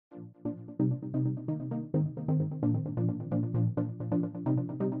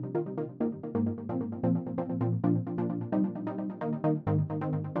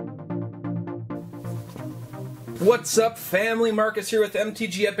What's up, family? Marcus here with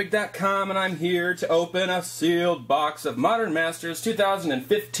MTGEpic.com, and I'm here to open a sealed box of Modern Masters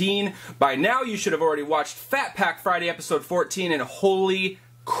 2015. By now, you should have already watched Fat Pack Friday episode 14, and holy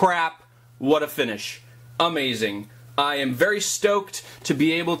crap, what a finish. Amazing. I am very stoked to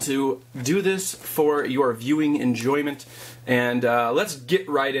be able to do this for your viewing enjoyment, and let's get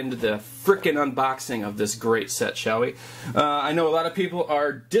right into the frickin' unboxing of this great set, shall we? I know a lot of people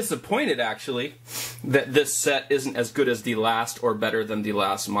are disappointed, actually, that this set isn't as good as the last or better than the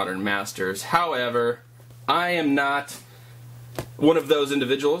last Modern Masters. However, I am not one of those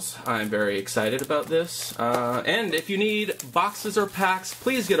individuals. I'm very excited about this, and if you need boxes or packs,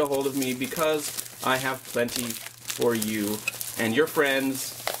 please get a hold of me because I have plenty for you and your friends,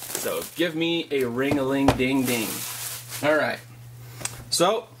 so give me a ring-a-ling-ding-ding. Alright,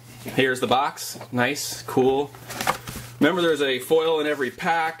 so here's the box. Nice, cool. Remember, there's a foil in every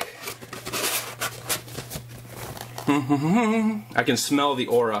pack. I can smell the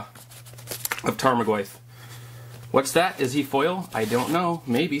aura of Tarmogoyf. What's that? Is he foil? I don't know.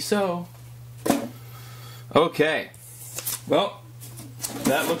 Maybe so. Okay, well,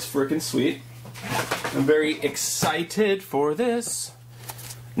 that looks frickin' sweet. I'm very excited for this.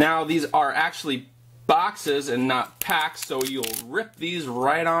 Now, these are actually boxes and not packs, so you'll rip these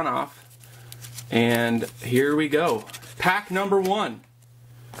right on off. And here we go. Pack number 1.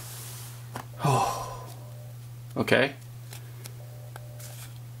 Oh. Okay.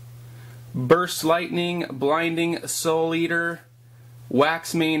 Burst Lightning, Blinding Soul Eater,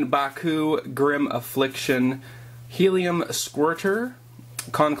 Waxmane Baku, Grim Affliction, Helium Squirter,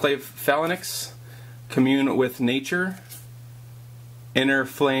 Conclave Phalanx, Commune with Nature, Inner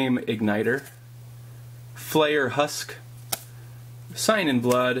Flame Igniter, Flayer Husk, Sign in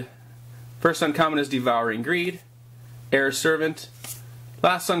Blood, first uncommon is Devouring Greed, Air Servant,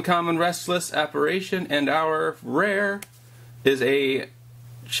 last uncommon Restless Apparition, and our rare is a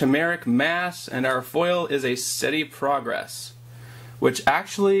Chimeric Mass, and our foil is a Steady Progress, which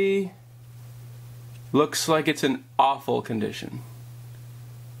actually looks like it's in awful condition.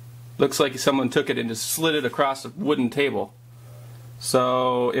 Looks like someone took it and just slid it across a wooden table.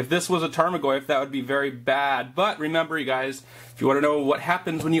 So if this was a Tarmogoyf, that would be very bad. But remember, you guys, if you want to know what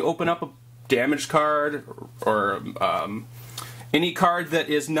happens when you open up a damaged card or any card that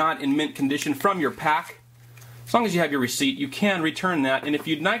is not in mint condition from your pack, as long as you have your receipt, you can return that. And if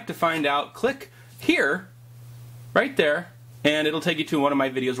you'd like to find out, click here, right there, and it'll take you to one of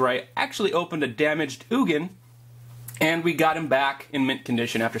my videos where I actually opened a damaged Ugin, and we got him back in mint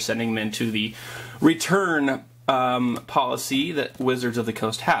condition after sending him into the return policy that Wizards of the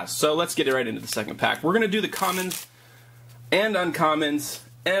Coast has. So let's get right into the second pack. We're going to do the commons and uncommons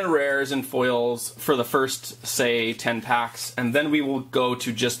and rares and foils for the first, say, 10 packs, and then we will go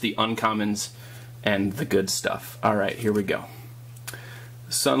to just the uncommons and the good stuff. Alright, here we go.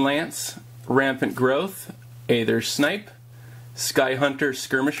 Sunlance, Rampant Growth, Aether Snipe, Skyhunter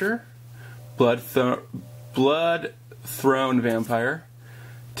Skirmisher, Blood Throne Vampire,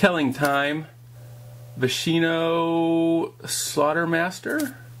 Telling Time, Vishino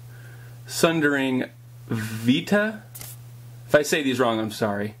Slaughtermaster, Sundering Vita, if I say these wrong, I'm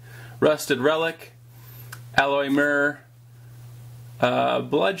sorry, Rusted Relic, Alloy Myrrh,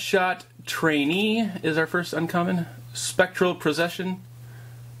 Bloodshot Trainee is our first uncommon, Spectral Procession,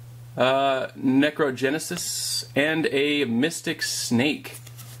 Necrogenesis, and a Mystic Snake.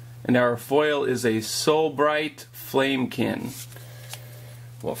 And our foil is a Soulbright Flamekin.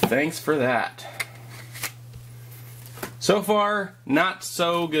 Well, thanks for that. So far, not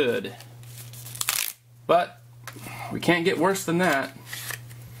so good. But we can't get worse than that.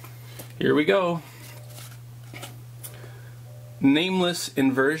 Here we go. Nameless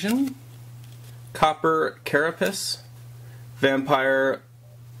Inversion, Copper Carapace, Vampire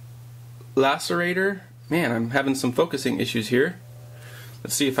Lacerator. Man, I'm having some focusing issues here.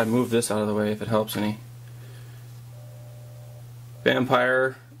 Let's see if I move this out of the way, if it helps any.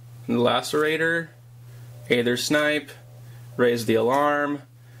 Vampire Lacerator, Aether Snipe, Raise the Alarm,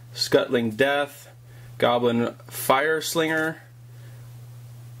 Scuttling Death, Goblin Fire Slinger,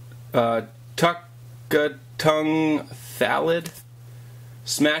 Tuckatung Thallid,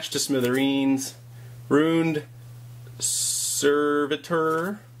 Smash to Smithereens, Ruined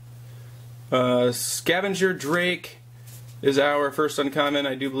Servitor, Scavenger Drake is our first uncommon,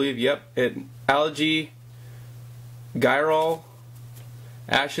 I do believe. Yep. Allergy, Gyrol,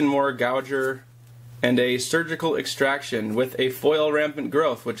 Ashenmoor Gouger, and a Surgical Extraction with a foil Rampant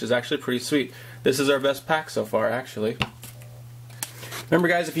Growth, which is actually pretty sweet. This is our best pack so far, actually. Remember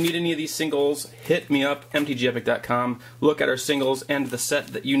guys, if you need any of these singles, hit me up, MTGEpic.com. Look at our singles and the set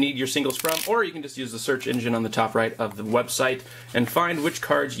that you need your singles from, or you can just use the search engine on the top right of the website and find which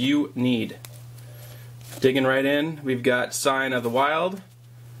cards you need. Digging right in, we've got Sign of the Wild,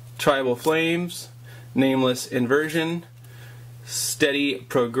 Tribal Flames, Nameless Inversion, Steady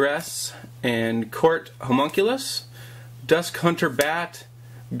Progress, and Court Homunculus, Dusk Hunter Bat,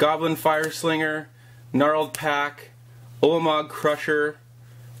 Goblin Fireslinger, Gnarled Pack, Ulamog Crusher,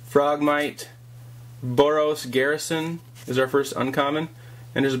 Frogmite, Boros Garrison is our first uncommon.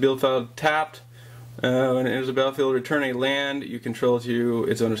 Enters the battlefield tapped. When it enters the battlefield, return a land you control to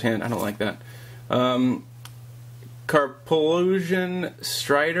its owner's hand. I don't like that. Carpolusion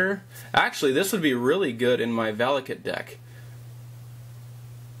Strider. Actually, this would be really good in my Valakut deck.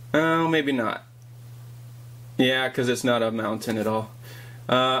 Oh, maybe not. Yeah, because it's not a mountain at all.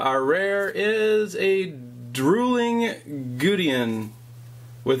 Our rare is a Drooling Gudian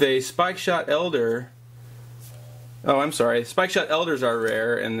with a Spike Shot Elder. Oh, I'm sorry. Spike Shot Elders are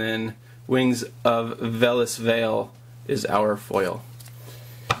rare, and then Wings of Velis Vale is our foil.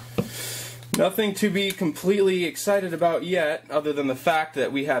 Nothing to be completely excited about yet, other than the fact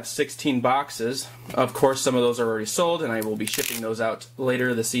that we have 16 boxes. Of course, some of those are already sold, and I will be shipping those out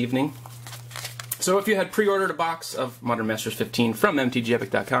later this evening. So if you had pre-ordered a box of Modern Masters 15 from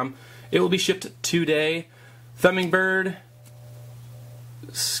MTGEpic.com, it will be shipped today. Thummingbird,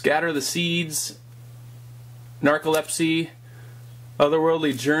 Scatter the Seeds, Narcolepsy,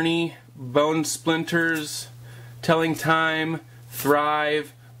 Otherworldly Journey, Bone Splinters, Telling Time,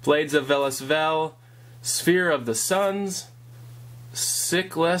 Thrive, Blades of Velis Vel, Sphere of the Suns,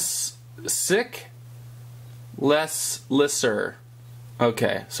 Sick Less Lisser.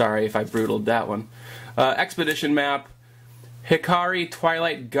 Okay, sorry if I brutaled that one. Expedition Map, Hikari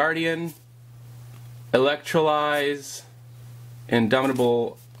Twilight Guardian, Electrolyze,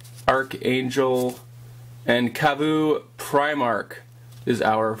 Indomitable Archangel, and Kavu Primarch is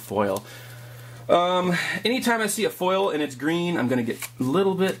our foil. Anytime I see a foil and it's green, I'm going to get a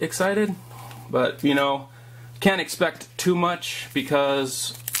little bit excited, but you know, can't expect too much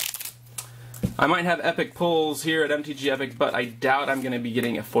because I might have epic pulls here at MTGEpic, but I doubt I'm going to be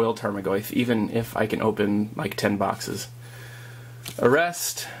getting a foil Tarmogoyf, even if I can open like 10 boxes.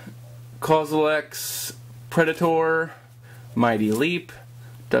 Arrest, Kozalex, Predator, Mighty Leap,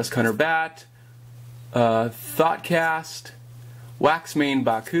 Dusk Hunter Bat, Thoughtcast, Waxmane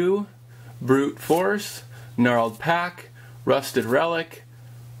Baku, Brute Force, Gnarled Pack, Rusted Relic,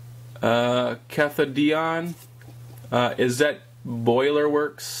 Cathodion, Izzet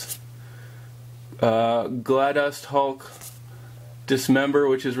Boilerworks, Gladust Hulk, Dismember,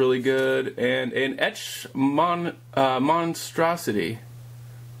 which is really good, and an Etch Monstrosity.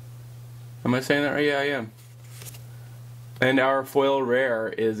 Am I saying that right? Yeah, I am. And our foil rare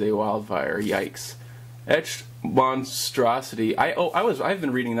is a Wildfire. Yikes. Etched Monstrosity. I've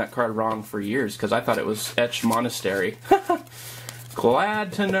been reading that card wrong for years because I thought it was Etched Monastery.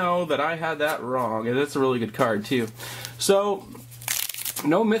 Glad to know that I had that wrong. And that's a really good card too. So,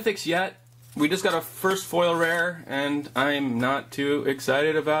 no mythics yet. We just got a first foil rare, and I'm not too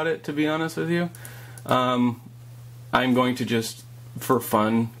excited about it, to be honest with you. I'm going to just, for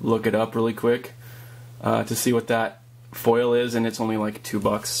fun, look it up really quick to see what that foil is, and it's only like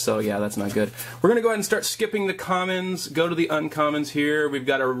 $2, so yeah, that's not good. We're going to go ahead and start skipping the commons, go to the uncommons here. We've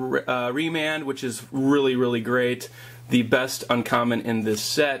got a Remand, which is really, really great. The best uncommon in this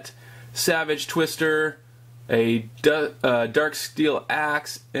set. Savage Twister, a Dark Steel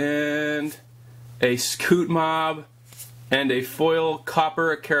Axe, and a Scoot Mob, and a foil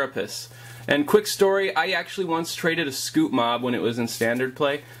Copper Carapace. And quick story, I actually once traded a Scoot Mob when it was in standard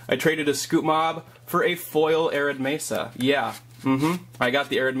play. I traded a Scoot Mob for a foil Arid Mesa. Yeah, I got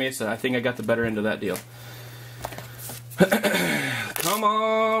the Arid Mesa. I think I got the better end of that deal. Come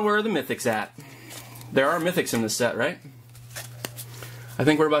on, where are the mythics at? There are mythics in this set, right? I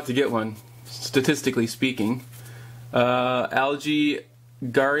think we're about to get one, statistically speaking. Algae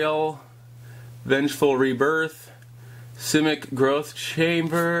Gariel, Vengeful Rebirth, Simic Growth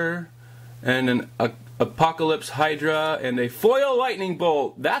Chamber, and an Apocalypse Hydra, and a foil Lightning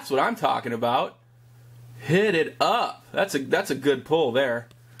Bolt. That's what I'm talking about. Hit it up. That's a good pull there.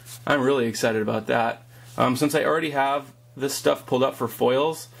 I'm really excited about that. Since I already have this stuff pulled up for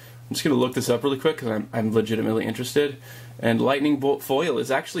foils, I'm just going to look this up really quick because I'm legitimately interested. And Lightning Bolt foil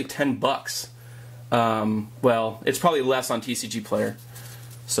is actually $10. Well, it's probably less on TCG Player.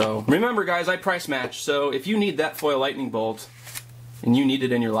 So remember, guys, I price match. So if you need that foil Lightning Bolt, and you need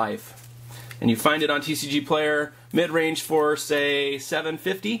it in your life, and you find it on TCG Player mid-range for say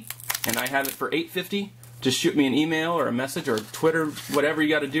 $7.50, and I have it for $8.50, just shoot me an email or a message or Twitter, whatever you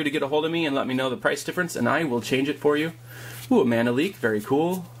got to do to get a hold of me, and let me know the price difference, and I will change it for you. Ooh, a mana leak, very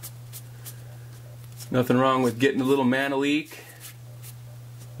cool. Nothing wrong with getting a little mana leak.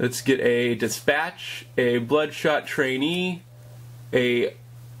 Let's get a Dispatch, a Bloodshot Trainee, a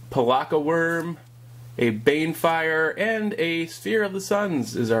Palaka Worm, a Banefire, and a Sphere of the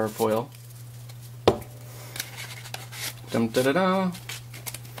Suns is our foil. Dum da da da.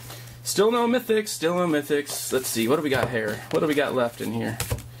 Still no mythics, still no mythics. Let's see, what do we got here? What do we got left in here?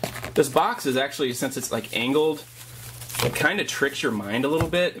 This box is actually, since it's like angled, it kind of tricks your mind a little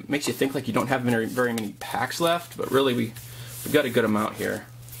bit. It makes you think like you don't have very many packs left, but really we've got a good amount here.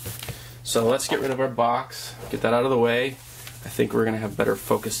 So let's get rid of our box, get that out of the way. I think we're going to have better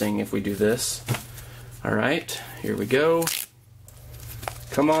focusing if we do this. Alright, here we go.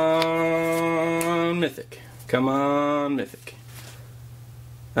 Come on, Mythic. Come on, Mythic.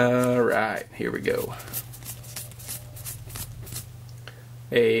 Alright, here we go.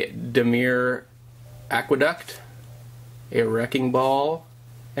 A Dimir Aqueduct, a Wrecking Ball,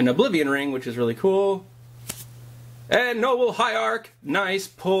 an Oblivion Ring, which is really cool, and Noble Hierarch, nice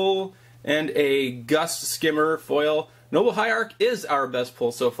pull, and a Gust Skimmer foil. Noble Hierarch is our best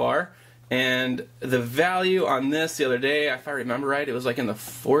pull so far, and the value on this the other day, if I remember right, it was like in the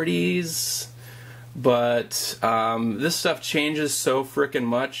 40s. But this stuff changes so frickin'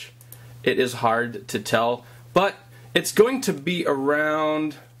 much, it is hard to tell. But it's going to be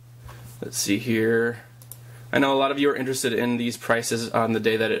around, let's see here. I know a lot of you are interested in these prices on the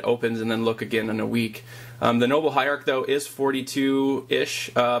day that it opens and then look again in a week. The Noble Hierarch, though, is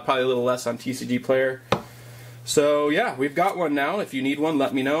 42-ish, probably a little less on TCG Player. So yeah, we've got one now. If you need one,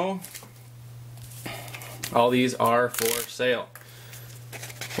 let me know. All these are for sale.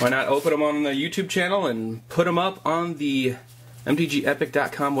 Why not open them on the YouTube channel and put them up on the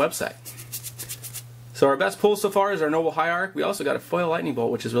MTGEpic.com website. So our best pull so far is our Noble Hierarch. We also got a foil Lightning Bolt,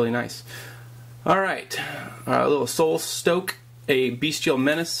 which is really nice. Alright, a little Soul Stoke, a Bestial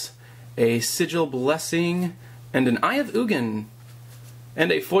Menace, a Sigil Blessing, and an Eye of Ugin.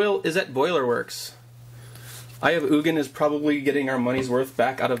 And a foil is at Boilerworks. Eye of Ugin is probably getting our money's worth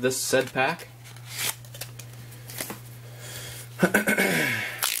back out of this said pack.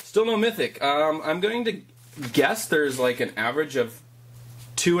 Still no mythic. I'm going to guess there's like an average of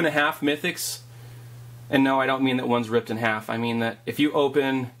 2.5 mythics. And no, I don't mean that one's ripped in half. I mean that if you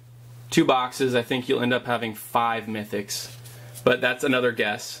open 2 boxes, I think you'll end up having 5 mythics. But that's another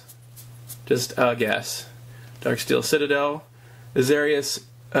guess. Just a guess. Darksteel Citadel, Azarius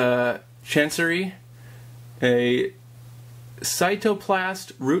Chancery, a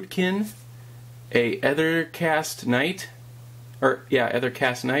Cytoplast Rootkin, a Ethercast Knight,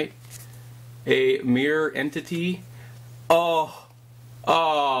 Ethercast Knight, a Mirror Entity.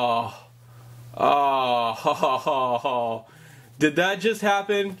 Did that just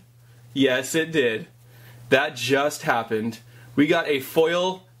happen? Yes, it did. That just happened. We got a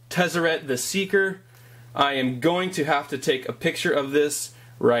foil Tezzeret the Seeker. I am going to have to take a picture of this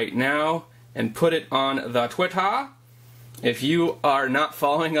right now and put it on the Twitter. If you are not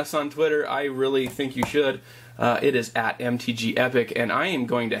following us on Twitter, I really think you should. It is at MTGEpic, and I am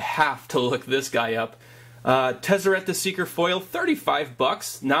going to have to look this guy up. Tezzeret the Seeker foil, 35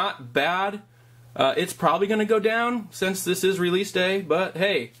 bucks, not bad. It's probably going to go down since this is release day, but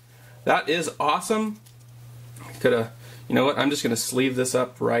hey, that is awesome. You know what, I'm just going to sleeve this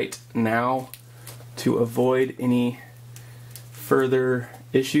up right now to avoid any further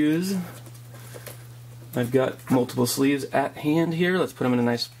issues. I've got multiple sleeves at hand here. Let's put them in a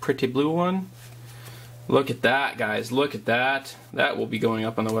nice pretty blue one. Look at that, guys. Look at that. That will be going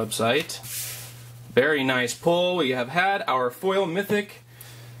up on the website. Very nice pull. We have had our foil mythic.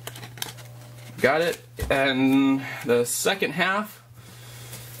 Got it. And the second half.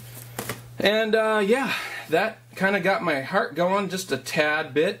 And yeah, that kind of got my heart going just a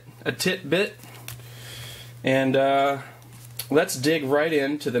tad bit, a tit-bit. And let's dig right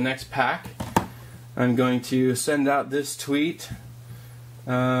into the next pack. I'm going to send out this tweet.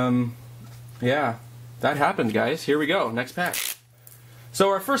 Yeah. That happened, guys. Here we go. Next pack. So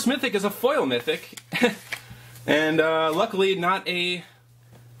our first mythic is a foil mythic. And luckily not a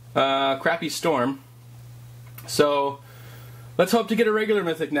crappy storm. So let's hope to get a regular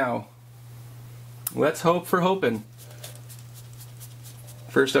mythic now. Let's hope for hoping.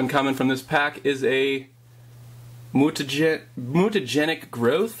 First uncommon from this pack is a Mutagenic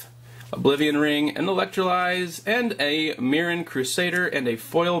Growth, Oblivion Ring, an Electrolyze, and a Mirran Crusader, and a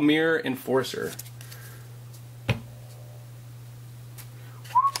foil Mirror Enforcer.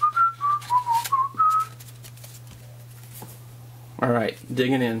 Alright,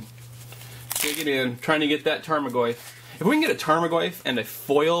 digging in. Digging in, trying to get that Tarmogoyf. If we can get a Tarmogoyf and a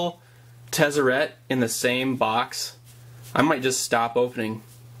foil Tezzeret in the same box, I might just stop opening.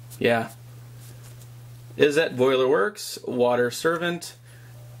 Yeah. Izzet Boiler Works, Water Servant,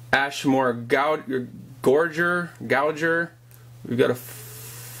 Ashmore Gouger. We've got a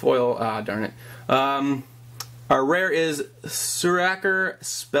foil. Ah, darn it. Our rare is Suraker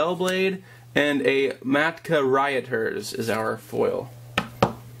Spellblade, and a Matka Rioters is our foil.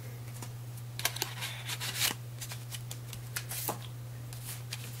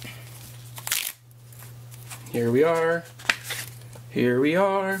 Here we are. Here we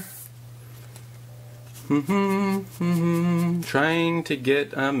are. Trying to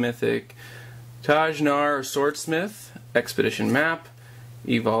get a mythic. Tajnar Swordsmith, Expedition Map,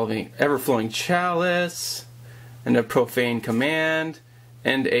 Evolving Everflowing Chalice, and a Profane Command,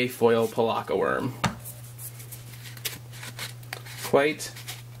 and a foil Palaka Worm. Quite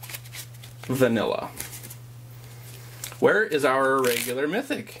vanilla. Where is our regular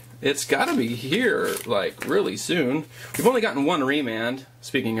mythic? It's gotta be here, like, really soon. We've only gotten one remand.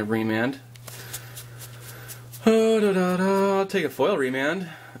 Speaking of remand. I'll take a foil remand.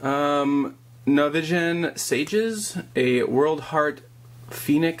 Novision Sages, a World Heart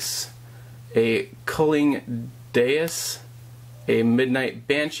Phoenix, a Culling Deus, a Midnight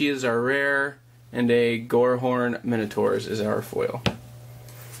Banshee is our rare, and a Gorehorn Minotaurs is our foil.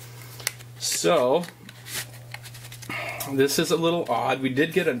 So, this is a little odd. We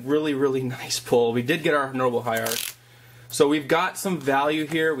did get a really, really nice pull. We did get our Noble Hierarch. So we've got some value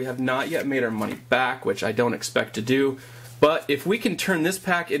here. We have not yet made our money back, which I don't expect to do. But if we can turn this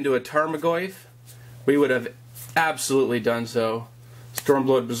pack into a Tarmogoyf, we would have absolutely done so.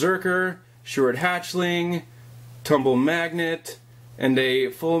 Stormblood Berserker, Shured Hatchling, Tumble Magnet, and a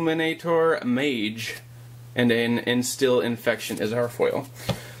Fulminator Mage, and an Instill Infection is our foil.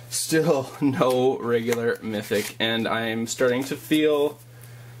 Still no regular mythic, and I'm starting to feel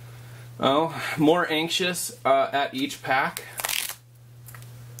more anxious at each pack.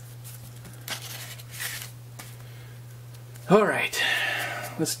 Alright,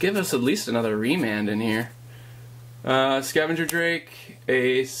 let's give us at least another remand in here. Scavenger Drake,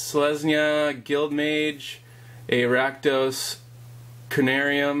 a Selesnya Guildmage, a Rakdos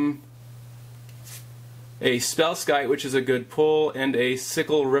Canarium, a Spellskite, which is a good pull, and a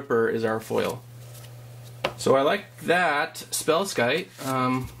Sickle Ripper is our foil. So I like that Spellskite.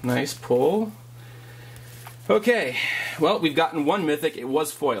 Nice pull. Okay, well, we've gotten one mythic. It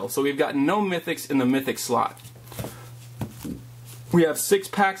was foil, so we've got no mythics in the mythic slot. We have 6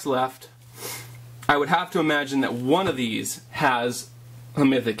 packs left. I would have to imagine that one of these has a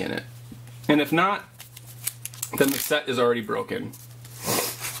mythic in it. And if not, then the set is already broken.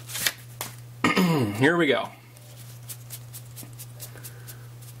 Here we go.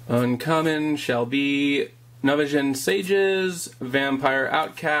 Uncommon shall be Novision Sages, Vampire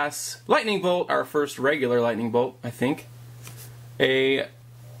Outcasts, Lightning Bolt, our first regular Lightning Bolt, I think. A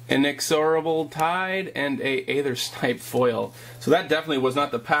Inexorable Tide, and a Aethersnipe foil. So that definitely was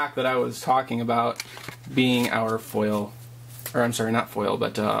not the pack that I was talking about being our foil. Or I'm sorry, not foil,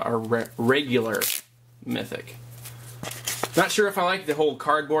 but our regular mythic. Not sure if I like the whole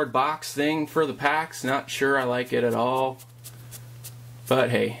cardboard box thing for the packs. Not sure I like it at all.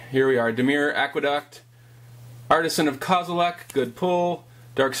 But hey, here we are. Dimir Aqueduct, Artisan of Kozilek, good pull.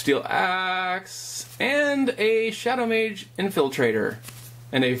 Darksteel Axe, and a Shadow Mage Infiltrator,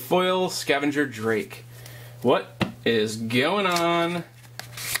 and a foil Scavenger Drake. What is going on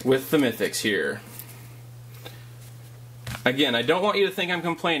with the mythics here? Again, I don't want you to think I'm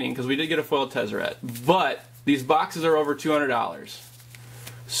complaining, because we did get a foil Tezzeret, but these boxes are over $200.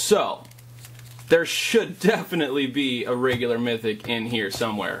 So, there should definitely be a regular mythic in here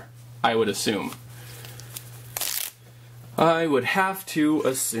somewhere, I would assume. I would have to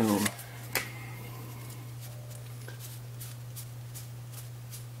assume.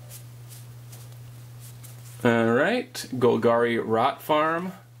 Alright, Golgari Rot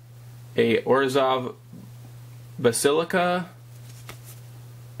Farm, a Orzhov Basilica,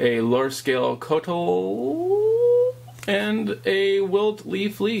 a Lorescale Kotal, and a Wilt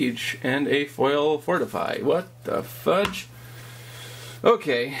Leaf Liege, and a foil Fortify. What the fudge?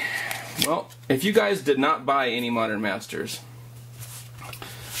 Okay, well, if you guys did not buy any Modern Masters,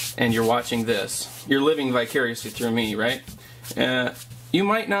 and you're watching this, you're living vicariously through me, right? You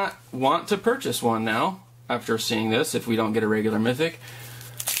might not want to purchase one now, after seeing this, if we don't get a regular mythic.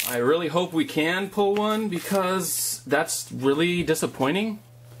 I really hope we can pull one, because that's really disappointing.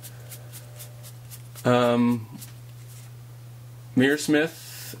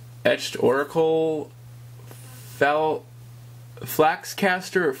 Mirrorsmith, Etched Oracle, Flaxcaster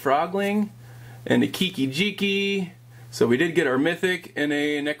Frogling, and a Kiki-Jiki. So we did get our Mythic and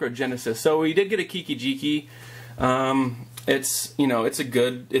a Necrogenesis. So we did get a Kiki-Jiki. It's, you know,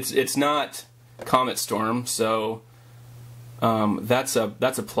 it's not Comet Storm, so that's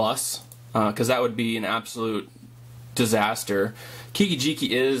a plus, because that would be an absolute disaster. Kiki-Jiki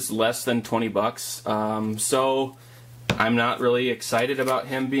is less than 20 bucks, so I'm not really excited about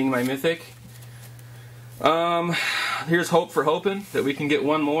him being my Mythic. Here's hope for hoping that we can get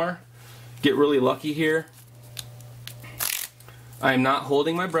one more. Get really lucky here. I'm not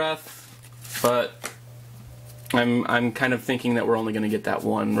holding my breath, but I'm kind of thinking that we're only going to get that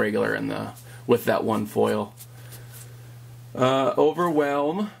one regular with that one foil.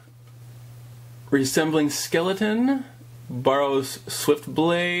 Overwhelm, Resembling Skeleton, borrows Swift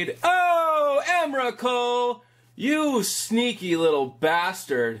Blade. Oh, Emrakul, you sneaky little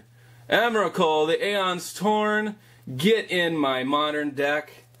bastard. Emrakul, the Aeon's Torn, get in my modern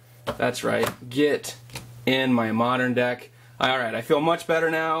deck. That's right, get in my modern deck. Alright, I feel much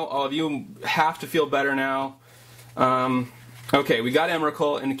better now. All of you have to feel better now. Okay, we got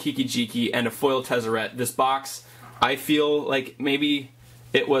Emrakul and a Kiki-Jiki and a foil Tezzeret. This box, I feel like maybe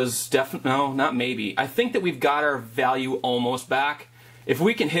it was no, not maybe. I think that we've got our value almost back. If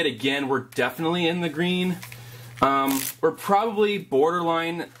we can hit again, we're definitely in the green. We're probably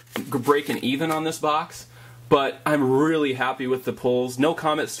borderline breaking even on this box, but I'm really happy with the pulls. No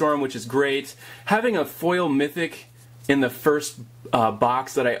Comet Storm, which is great. Having a foil Mythic in the first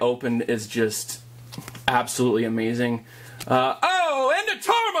box that I opened is just absolutely amazing. Oh, and the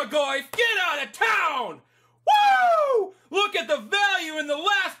Tarmogoyf, get out of town! Woo! Look at the value in the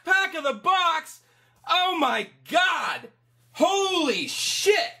last pack of the box! Oh my god! Holy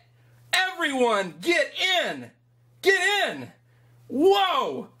shit! Everyone, get in! Get in!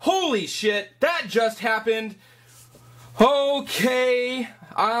 Whoa! Holy shit, that just happened. Okay,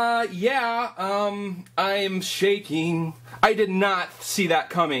 I'm shaking. I did not see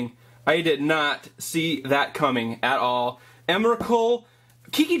that coming. I did not see that coming at all. Emrakul,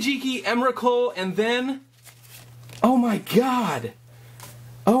 Kiki-Jiki, Emrakul, and then... Oh my god!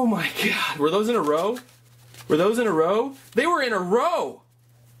 Oh my god. Were those in a row? Were those in a row? They were in a row!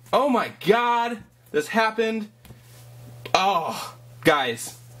 Oh my god! This happened. Oh,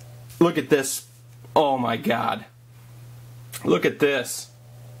 guys. Look at this. Oh my god. Look at this.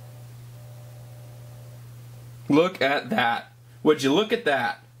 Look at that. Would you look at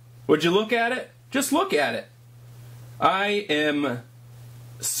that? Would you look at it? Just look at it. I am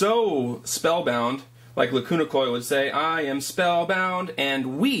so spellbound, like Lacuna Coil would say. I am spellbound,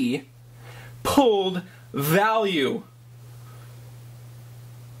 and we pulled value.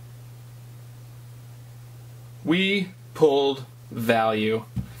 We pulled value.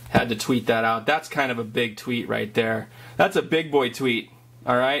 Had to tweet that out. That's kind of a big tweet right there. That's a big boy tweet.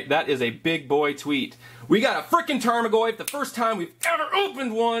 Alright? That is a big boy tweet. We got a frickin' Tarmogoyf, the first time we've ever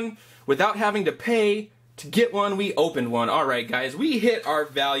opened one without having to pay to get one. We opened one. Alright, guys. We hit our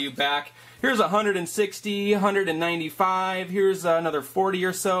value back. Here's 160, 195. Here's another 40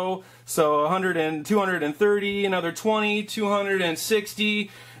 or so. So 100 and 230, another 20,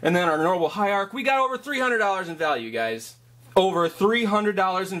 260, and then our normal hierarch. We got over $300 in value, guys. Over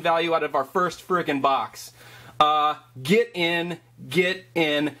 $300 in value out of our first frickin' box. Get in, get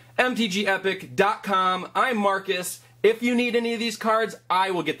in. MTGEpic.com. I'm Marcus. If you need any of these cards,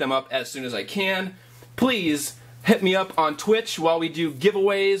 I will get them up as soon as I can. Please hit me up on Twitch while we do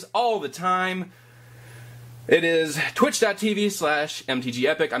giveaways all the time. It is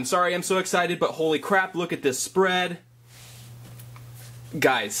twitch.tv/MTGEpic. I'm sorry I'm so excited, but holy crap, look at this spread.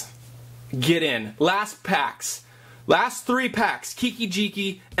 Guys, get in. Last packs. Last 3 packs.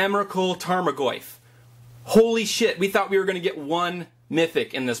 Kiki-Jiki, Emrakul, Tarmogoyf. Holy shit, we thought we were going to get 1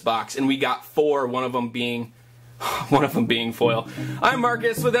 Mythic in this box, and we got 4, one of them being foil. I'm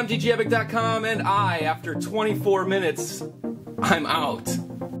Marcus with MTGEpic.com, and after 24 minutes, I'm out.